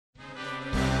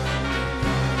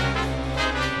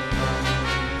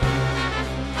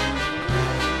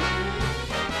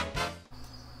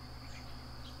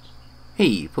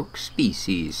Hey folks,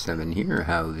 Species 7 here.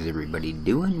 How's everybody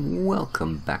doing?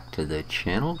 Welcome back to the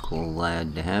channel.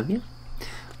 Glad to have you.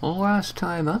 Last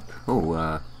time up,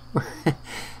 thought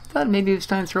maybe it was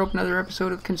time to throw up another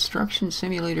episode of Construction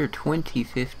Simulator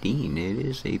 2015. It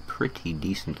is a pretty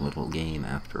decent little game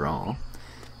after all.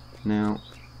 Now,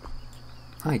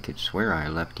 I could swear I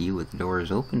left you with the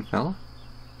doors open, fella.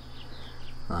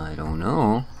 I don't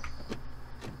know.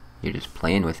 You're just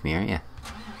playing with me, aren't you?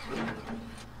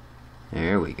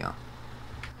 There we go.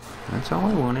 That's all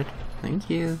I wanted. Thank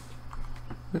you.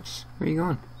 Oops, where are you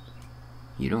going?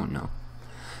 You don't know.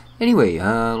 Anyway,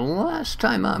 last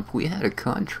time up we had a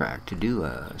contract to do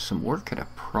some work at a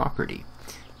property.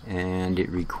 And it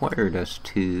required us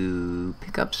to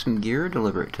pick up some gear,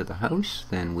 deliver it to the house.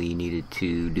 Then we needed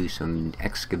to do some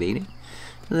excavating.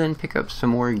 Then pick up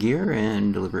some more gear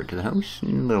and deliver it to the house,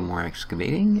 and a little more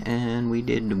excavating, and we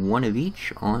did one of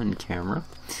each on camera.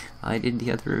 I did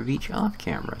the other of each off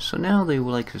camera. So now they would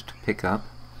like us to pick up,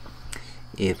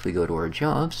 if we go to our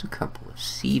jobs, a couple of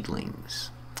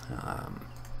seedlings.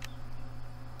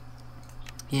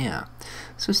 Yeah,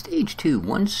 so stage 2,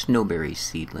 1 snowberry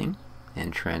seedling,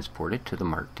 and transport it to the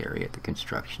marked area at the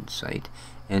construction site,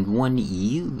 and 1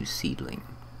 yew seedling,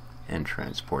 and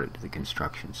transport it to the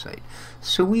construction site.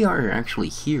 So we are actually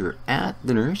here at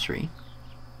the nursery,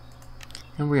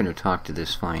 and we're going to talk to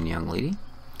this fine young lady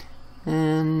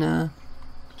and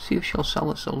see if she'll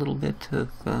sell us a little bit of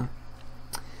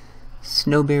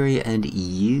snowberry and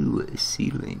yew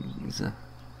seedlings.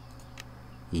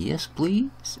 Yes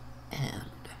please, and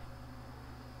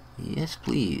yes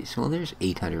please. Well, there's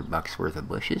 800 bucks worth of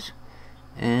bushes.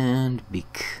 And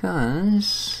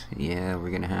because, yeah,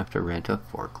 we're gonna have to rent a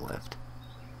forklift.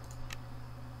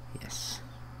 Yes.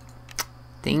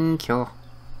 Thank you.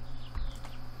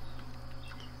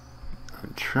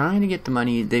 I'm trying to get the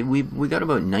money. We got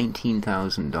about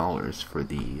 $19,000 for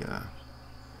the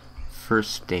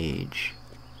first stage.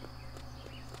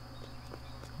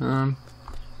 I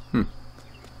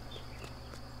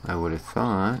would have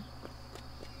thought.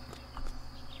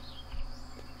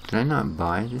 Did I not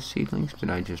buy the seedlings? Did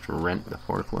I just rent the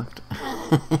forklift?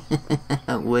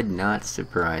 That would not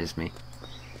surprise me.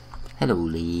 Hello,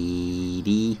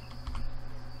 lady.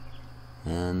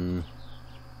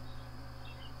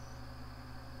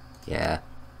 Yeah,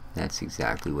 that's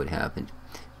exactly what happened.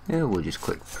 Yeah, we'll just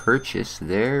click purchase.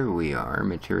 There we are.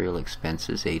 Material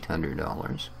expenses,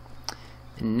 $800.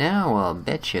 And now I'll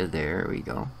bet you, there we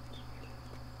go.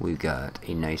 We've got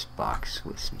a nice box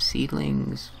with some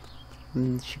seedlings.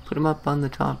 She put them up on the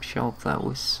top shelf. That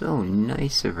was so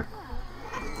nice of her.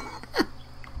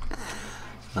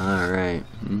 Alright,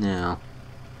 now.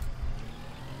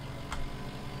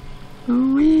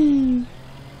 Whee!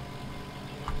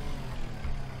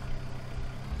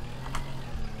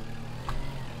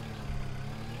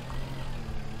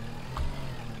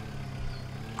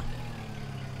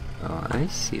 Oh, I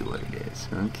see what it is.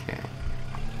 Okay.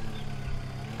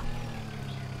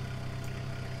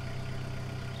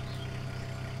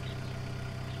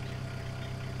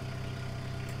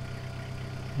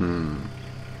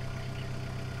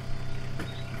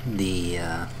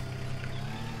 The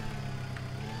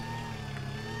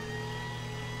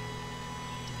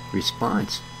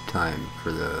response time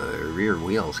for the rear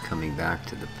wheels coming back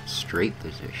to the straight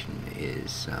position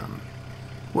is,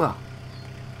 well,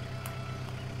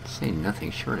 say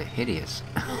nothing short of hideous.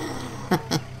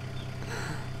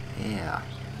 Yeah.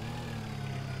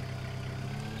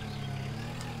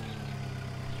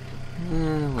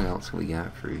 What else we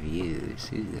got for reviews?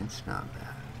 Ooh, that's not bad.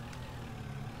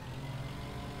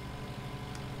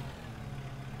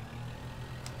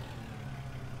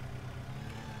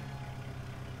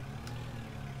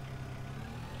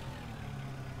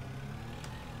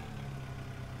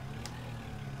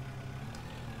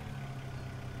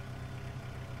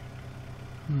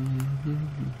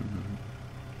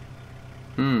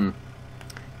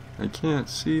 I can't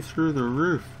see through the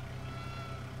roof.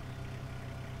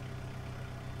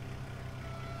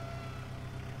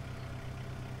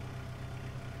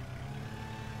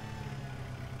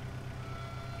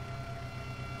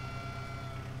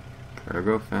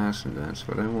 Cargo fastened, that's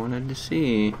what I wanted to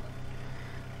see.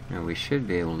 Now we should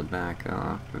be able to back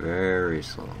off very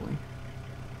slowly.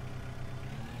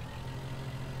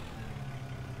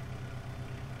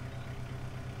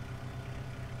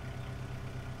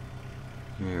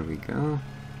 There we go.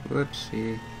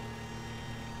 Whoopsie.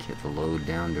 Get the load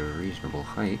down to a reasonable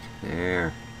height.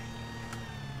 There.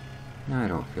 I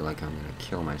don't feel like I'm going to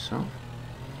kill myself.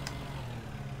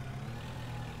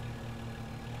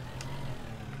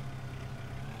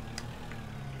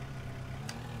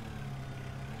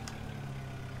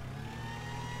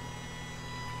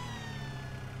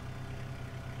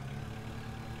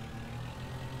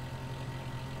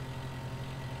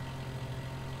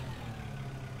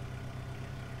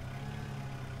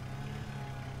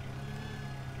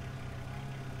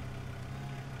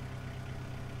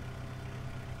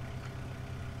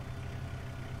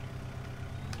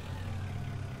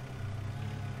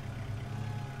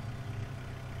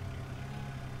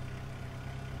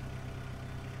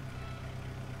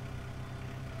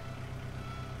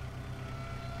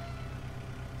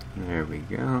 There we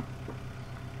go.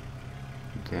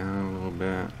 Down a little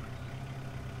bit.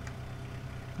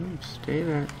 Stay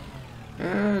there.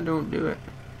 Don't do it.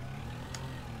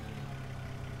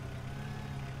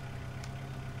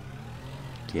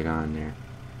 Get on there.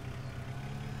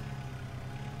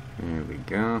 There we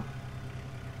go.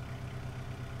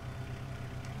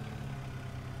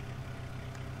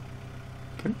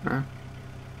 Come on.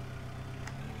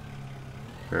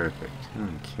 Perfect.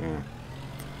 Okay.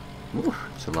 Ooh,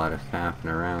 it's a lot of faffing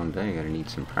around. I gotta need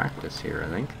some practice here, I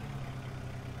think.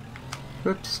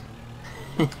 Whoops.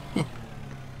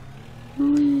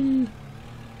 Whee.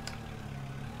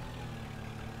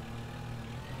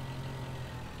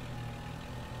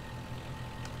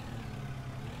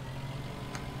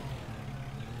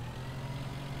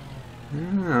 I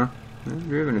don't know. I've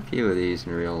driven a few of these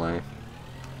in real life.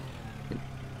 It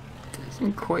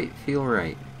doesn't quite feel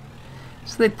right.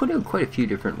 So they put out quite a few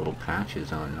different little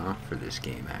patches on and off for this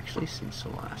game, actually, since the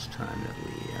last time that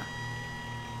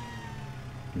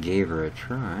we gave her a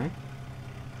try.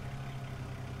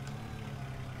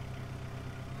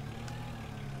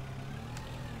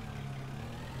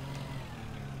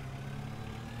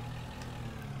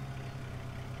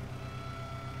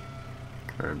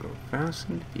 Cargo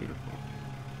fastened, beautiful.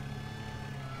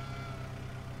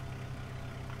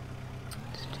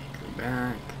 Let's take her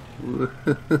back.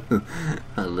 Woohoo!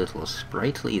 A little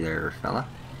sprightly there, fella.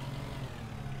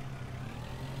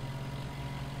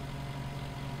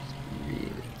 Just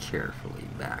really carefully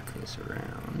back this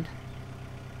around.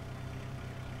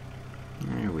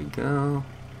 There we go.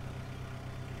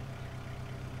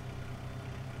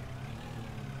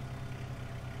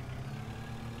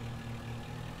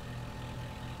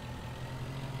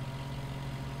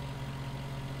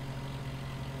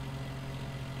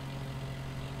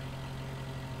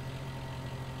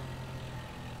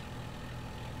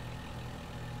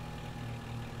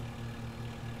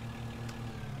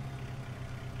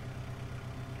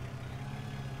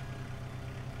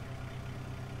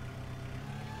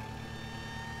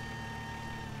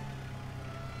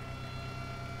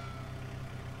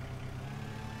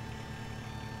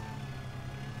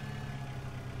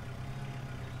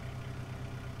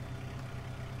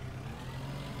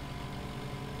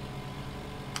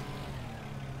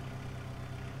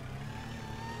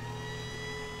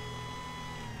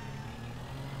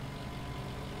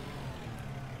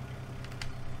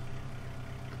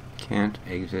 Can't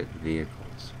exit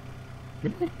vehicles.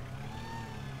 Really?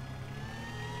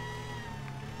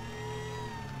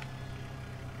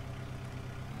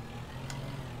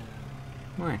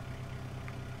 Why?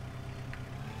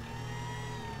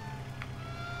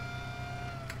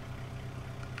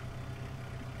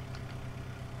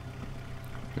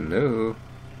 Hello?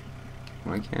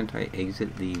 Why can't I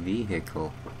exit the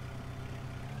vehicle?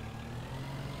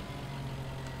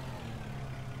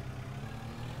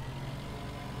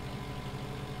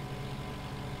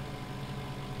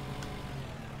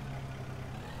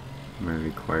 Am I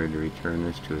required to return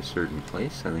this to a certain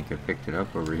place? I think I picked it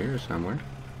up over here somewhere.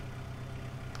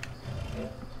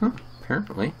 Huh,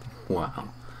 apparently. Wow.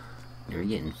 You're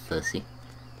getting fussy.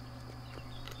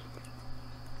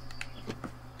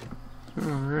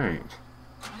 Alright.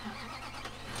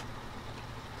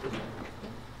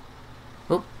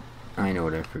 Oh, I know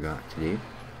what I forgot to do.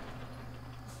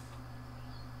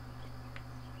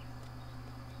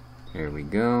 There we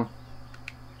go.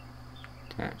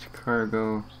 Attach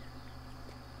cargo.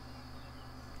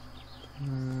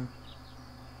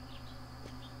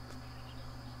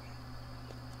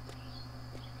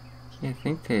 I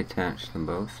think they attached them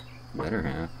both. Better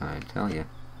have, I tell you.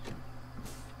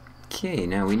 Okay,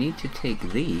 now we need to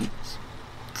take these.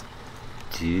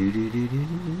 If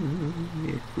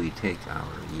we take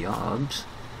our yobs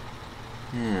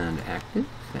and active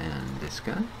and this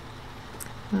guy.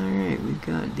 Alright, we've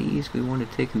got these. We want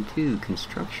to take them to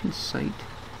Construction Site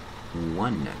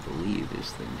 1, I believe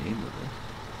is the name of it.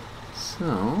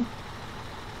 So,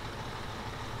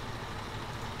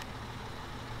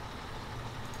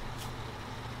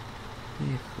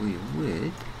 if we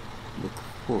would look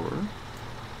for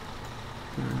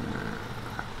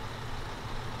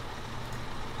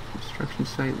Construction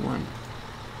Site 1.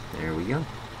 There we go.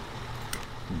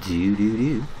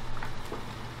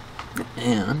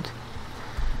 And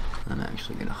I'm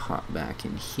actually going to hop back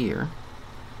in here.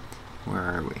 Where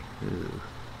are we? Ooh.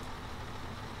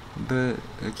 But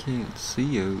I can't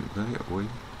see out that way.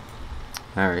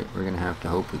 Alright, we're going to have to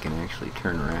hope we can actually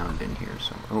turn around in here.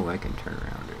 So, oh, I can turn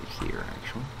around right here,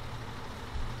 actually.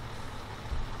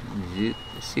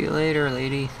 See you later,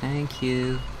 lady. Thank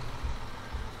you.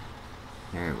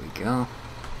 There we go.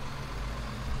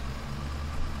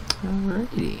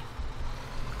 Alrighty.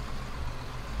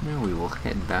 Now we will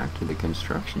head back to the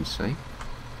construction site.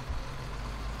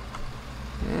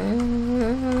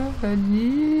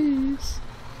 Jeez.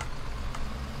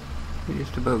 We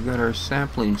just about got our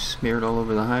saplings smeared all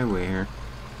over the highway here.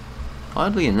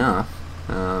 Oddly enough,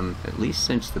 at least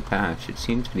since the patch, it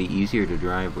seems to be easier to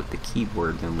drive with the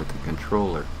keyboard than with the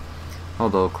controller.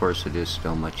 Although, of course, it is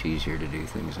still much easier to do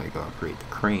things like operate the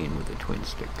crane with a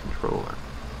twin-stick controller.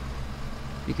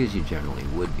 Because you generally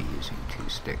would be using 2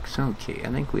 sticks. Okay, I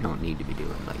think we don't need to be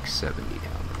doing like 70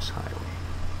 down this highway.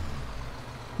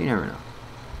 You never know.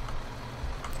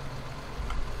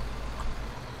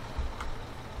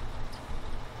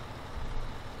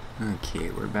 Okay,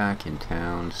 we're back in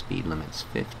town. Speed limit's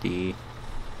 50.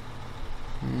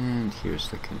 And here's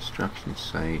the construction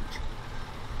site.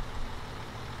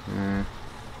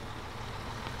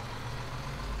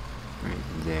 Right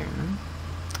there.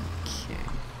 Okay.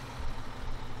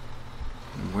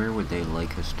 And where would they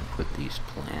like us to put these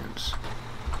plants?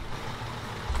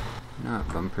 Not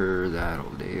bumper, that'll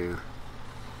do.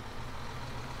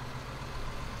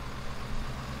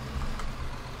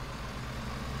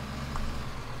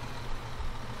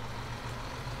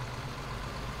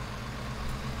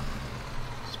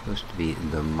 Supposed to be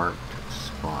the marked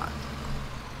spot.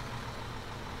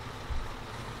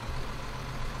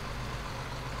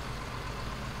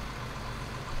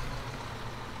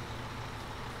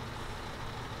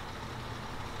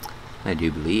 I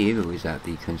do believe it was at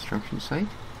the construction site.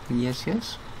 Yes,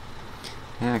 yes.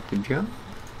 Active job.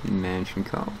 Mansion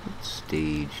call.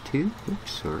 Stage 2.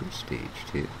 Oops, sorry, stage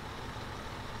 2.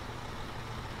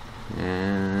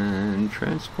 And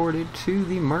transported to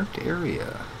the marked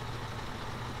area.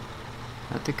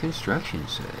 At the construction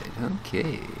site.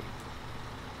 Okay.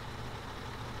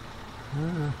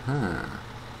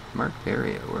 Marked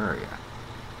area. Where are ya?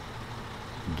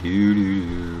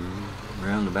 Doo-doo.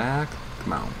 Around the back.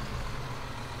 Come on.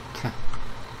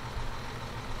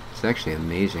 It's actually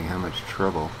amazing how much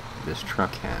trouble this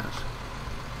truck has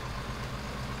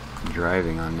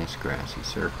driving on this grassy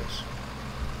surface.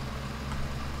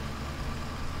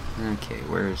 Okay,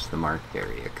 where's the marked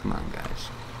area? Come on, guys.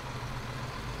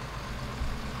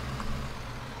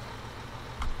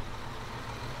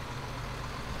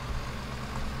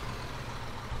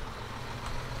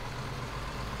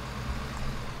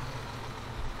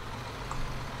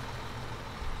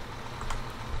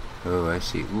 Oh, I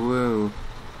see. Whoa.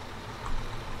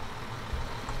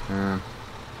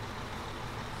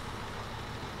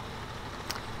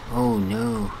 Oh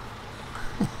no.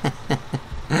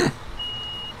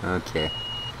 Okay.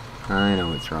 I know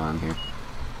what's wrong here.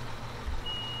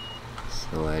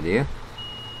 So I do.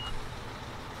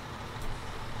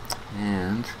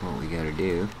 And what we gotta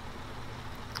do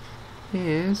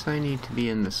is I need to be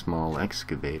in the small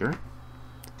excavator.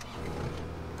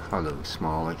 Hello,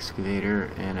 small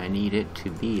excavator, and I need it to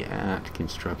be at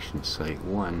construction site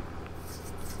 1.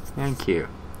 Thank you.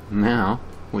 Now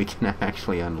we can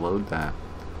actually unload that.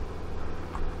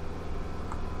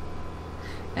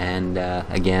 And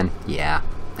again, yeah.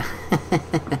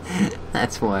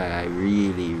 That's why I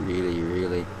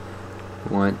really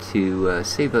want to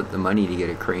save up the money to get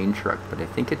a crane truck, but I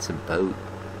think it's about,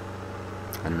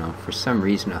 I don't know, for some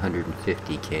reason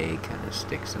 150K kind of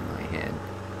sticks in my head.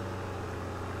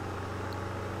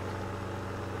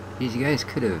 These guys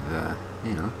could have,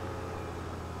 you know,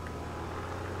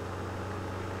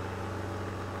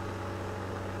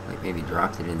 like maybe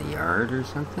dropped it in the yard or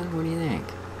something. What do you think?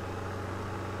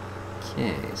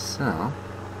 Okay, so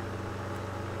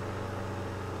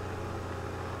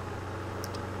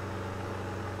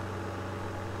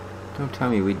don't tell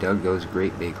me we dug those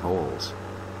great big holes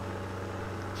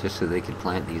just so they could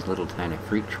plant these little tiny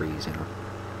fruit trees in them.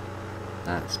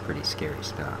 That's pretty scary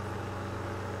stuff.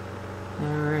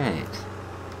 Alright.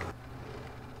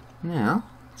 Now,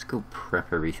 let's go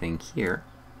prep everything here.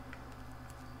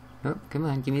 Oh, come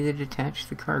on, give me the detach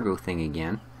the cargo thing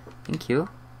again. Thank you.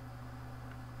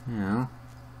 Now,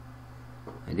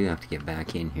 I do have to get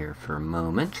back in here for a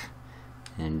moment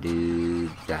and do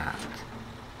that.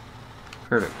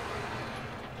 Perfect.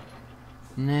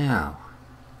 Now,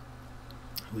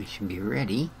 we should be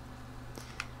ready.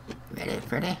 Ready,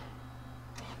 Freddy?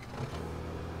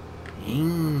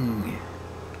 Ding.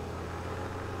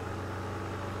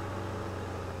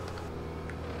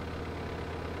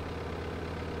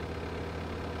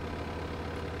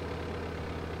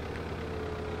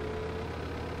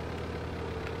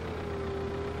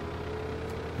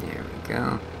 There we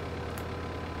go.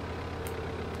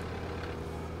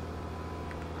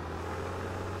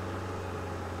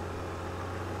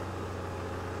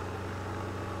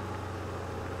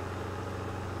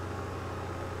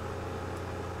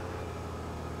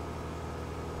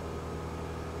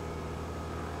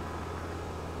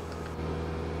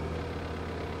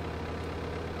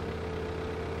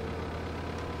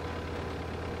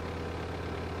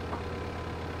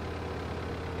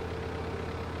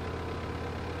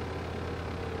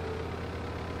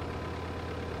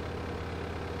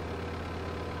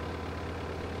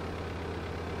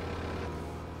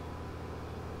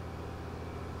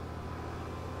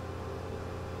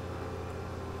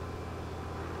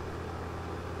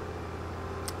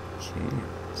 Okay,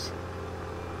 let's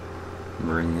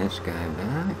bring this guy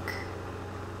back.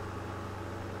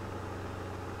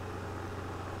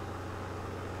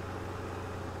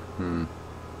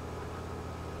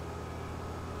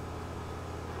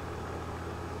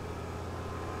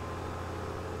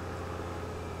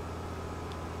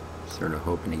 Sort of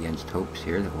hoping against hopes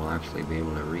here that we'll actually be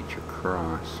able to reach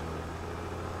across.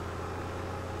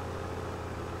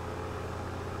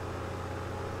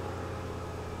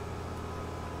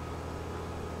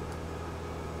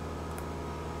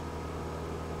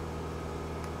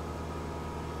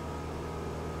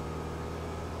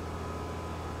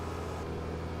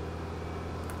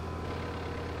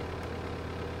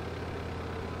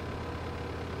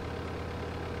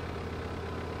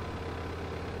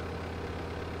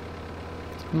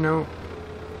 No.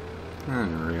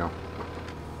 Unreal.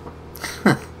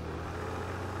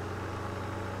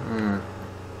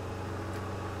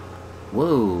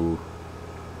 Whoa.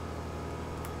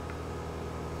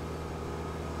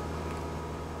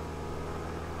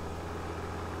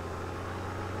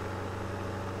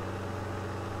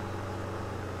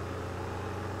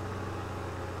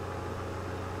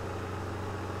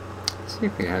 See,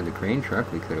 if we had the crane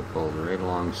truck, we could have pulled right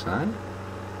alongside.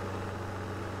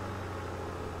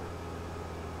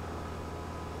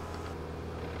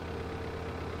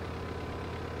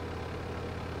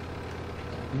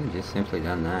 Just simply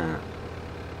done that.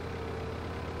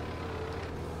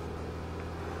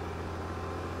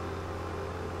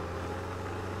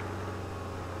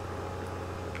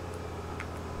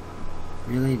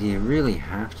 Really, do you really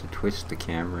have to twist the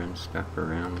camera and stuff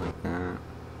around like that?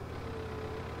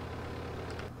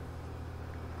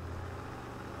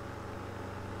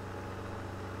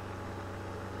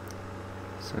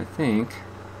 So I think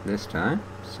this time,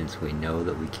 since we know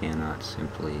that we cannot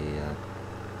simply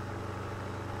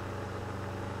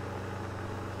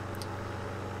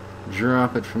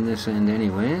drop it from this end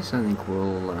anyways, I think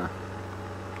we'll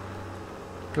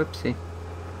whoopsie.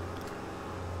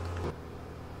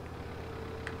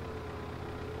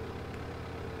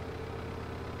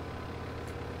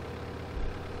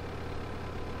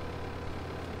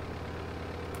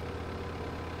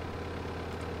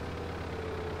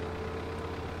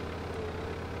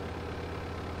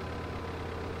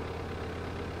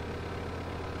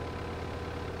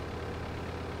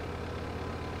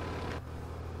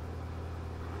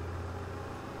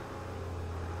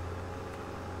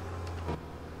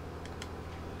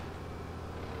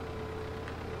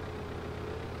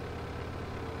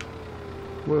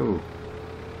 Whoa.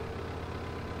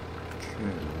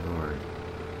 Good Lord.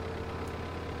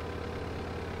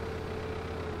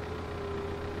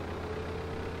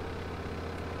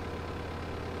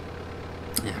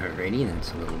 Alrighty,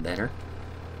 that's a little better.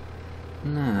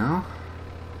 Now...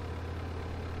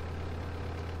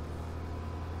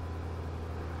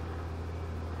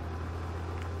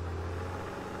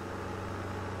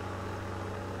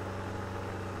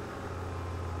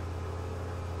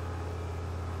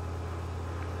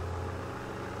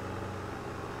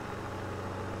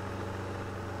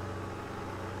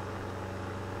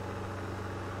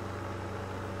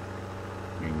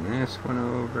 bring this one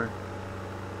over.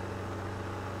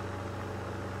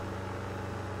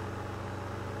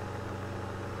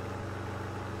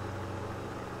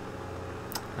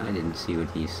 I didn't see what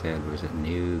he said. Was it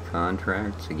new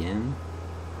contracts again?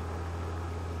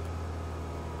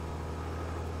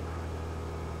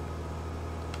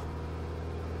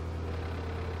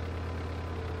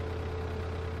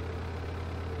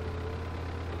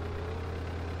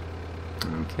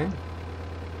 Okay.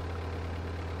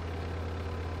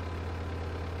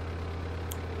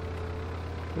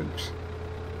 Oops.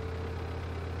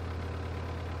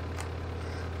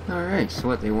 Alright, so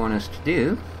what they want us to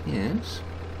do is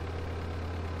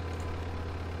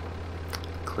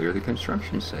clear the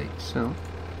construction site. So,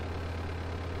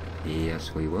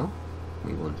 yes, we will.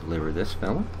 We will deliver this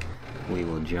fella. We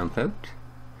will jump out.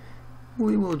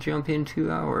 We will jump into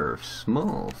our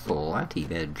small flatty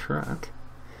bed truck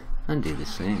and do the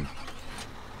same.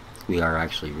 We are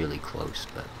actually really close,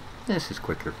 but this is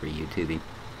quicker for YouTubing.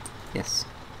 Yes.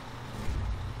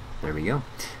 There we go.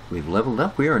 We've leveled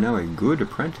up. We are now a good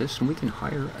apprentice, and we can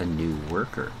hire a new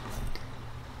worker.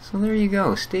 So there you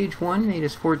go. Stage 1 made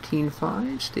us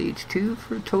 $14,500. Stage 2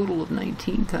 for a total of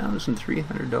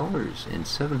 $19,300 and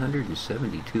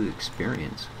 772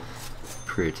 experience.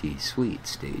 Pretty sweet.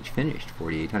 Stage finished.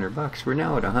 $4,800. We're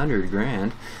now at 100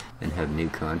 grand and have new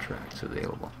contracts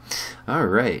available. All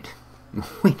right.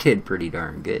 We did pretty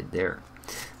darn good there.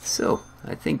 So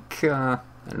I think I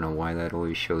don't know why that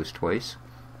always shows twice.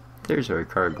 There's our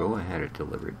cargo. I had it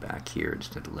delivered back here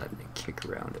instead of letting it kick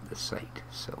around at the site.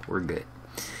 So we're good.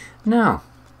 Now,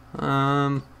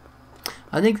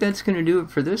 I think that's going to do it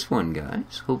for this one,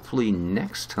 guys. Hopefully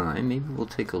next time, maybe we'll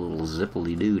take a little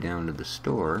zippily-doo down to the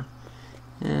store.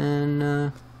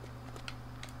 And,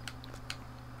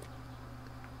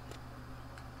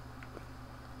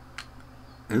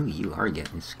 ooh, you are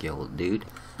getting skilled, dude.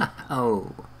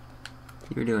 Oh,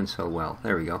 you're doing so well.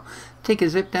 There we go. Take a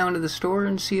zip down to the store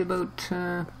and see about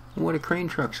what a crane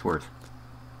truck's worth.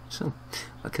 So,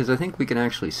 because I think we can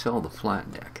actually sell the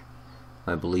flat deck.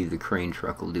 I believe the crane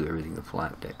truck will do everything the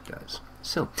flat deck does.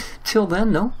 So, till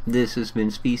then, though, this has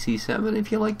been Species 7.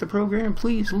 If you like the program,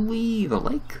 please leave a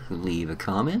like, leave a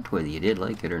comment, whether you did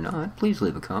like it or not. Please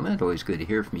leave a comment. Always good to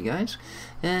hear from you guys.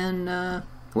 And,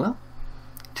 well,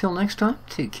 till next time,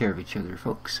 take care of each other,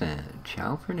 folks, and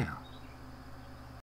ciao for now.